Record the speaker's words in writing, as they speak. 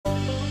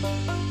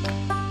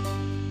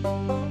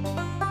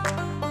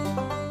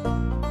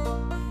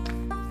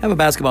Have a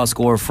basketball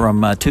score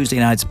from Tuesday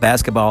night's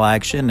basketball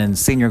action and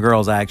senior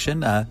girls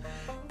action.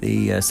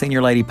 The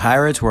Senior Lady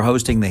Pirates were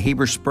hosting the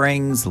Heber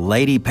Springs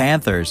Lady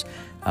Panthers.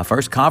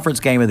 First conference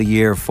game of the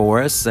year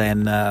for us,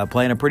 and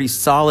playing a pretty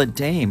solid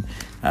team.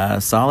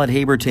 Solid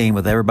Heber team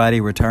with everybody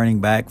returning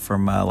back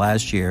from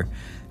last year.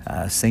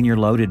 Senior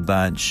loaded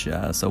bunch.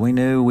 So we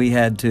knew we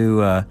had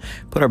to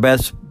put our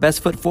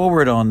best foot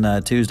forward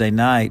on Tuesday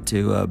night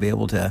to be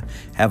able to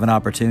have an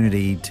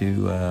opportunity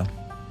to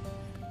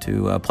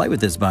play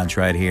with this bunch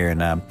right here.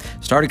 And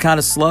started kind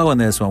of slow in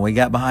this one. We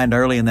got behind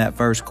early in that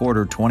first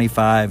quarter,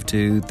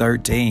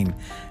 25-13.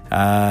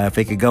 If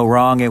it could go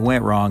wrong, it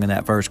went wrong in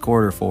that first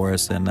quarter for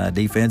us. And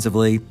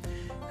defensively,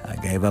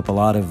 gave up a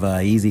lot of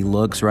easy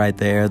looks right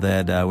there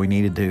that we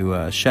needed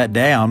to shut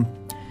down.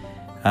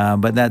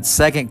 But that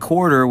second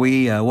quarter,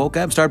 we woke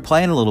up and started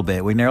playing a little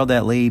bit. We narrowed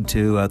that lead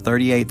to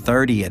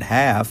 38-30 at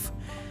half.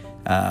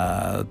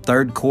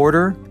 Third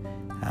quarter,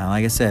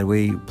 like I said,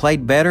 we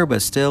played better,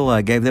 but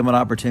still gave them an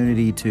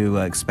opportunity to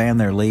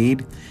expand their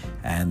lead.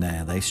 And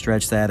they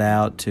stretched that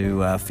out to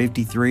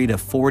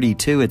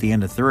 53-42 at the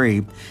end of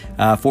three.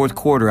 Fourth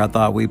quarter, I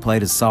thought we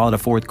played as solid a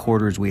fourth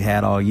quarter as we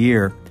had all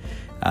year.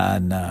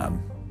 And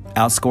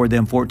outscored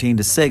them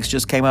 14-6,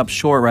 just came up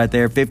short right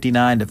there,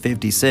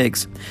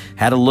 59-56.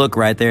 Had a look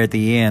right there at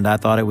the end. I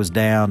thought it was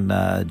down.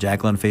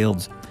 Jacqueline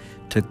Fields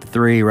took the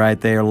three right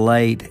there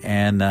late,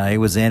 and it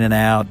was in and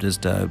out.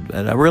 Just a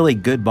really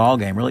good ball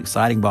game, really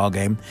exciting ball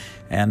game.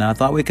 And I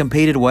thought we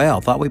competed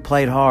well, thought we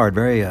played hard,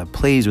 very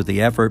pleased with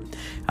the effort.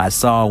 I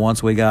saw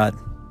once we got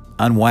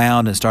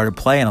unwound and started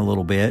playing a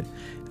little bit,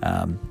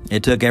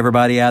 it took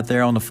everybody out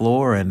there on the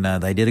floor, and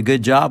they did a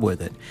good job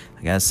with it.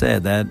 Like I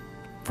said, that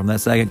from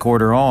that second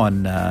quarter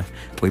on,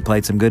 we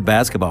played some good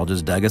basketball,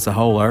 just dug us a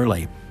hole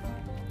early.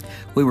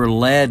 We were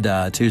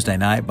led Tuesday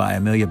night by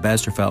Amelia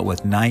Besterfelt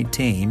with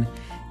 19.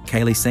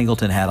 Kaylee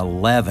Singleton had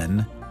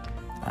 11.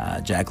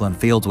 Jacqueline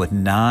Fields with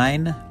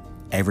 9.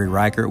 Avery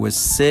Reichert with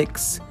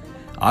 6.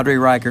 Audrey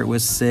Reichert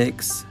with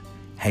 6.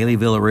 Haley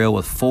Villarreal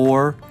with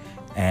 4.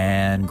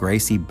 And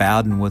Gracie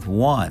Bowden with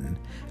 1.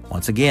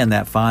 Once again,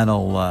 that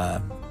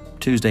final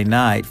Tuesday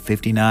night,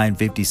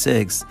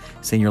 59-56,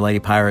 Senior Lady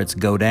Pirates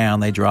go down.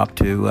 They drop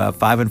to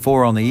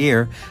 5-4 on the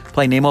year.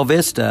 Play Nemo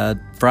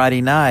Vista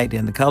Friday night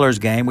in the Colors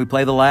game. We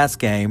play the last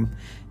game,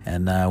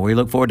 and we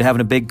look forward to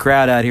having a big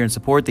crowd out here and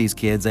support these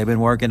kids. They've been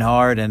working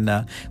hard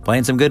and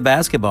playing some good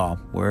basketball.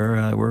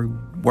 We're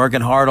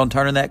working hard on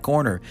turning that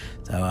corner.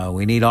 So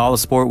we need all the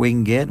support we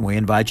can get, and we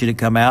invite you to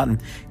come out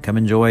and come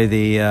enjoy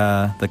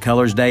the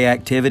Colors Day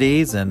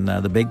activities and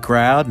the big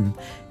crowd,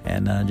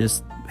 and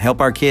just help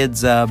our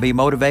kids be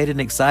motivated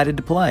and excited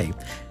to play.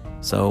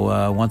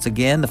 So once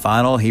again, the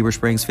final, Heber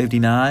Springs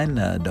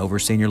 59, Dover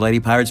Senior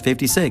Lady Pirates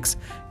 56.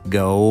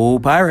 Go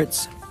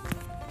Pirates!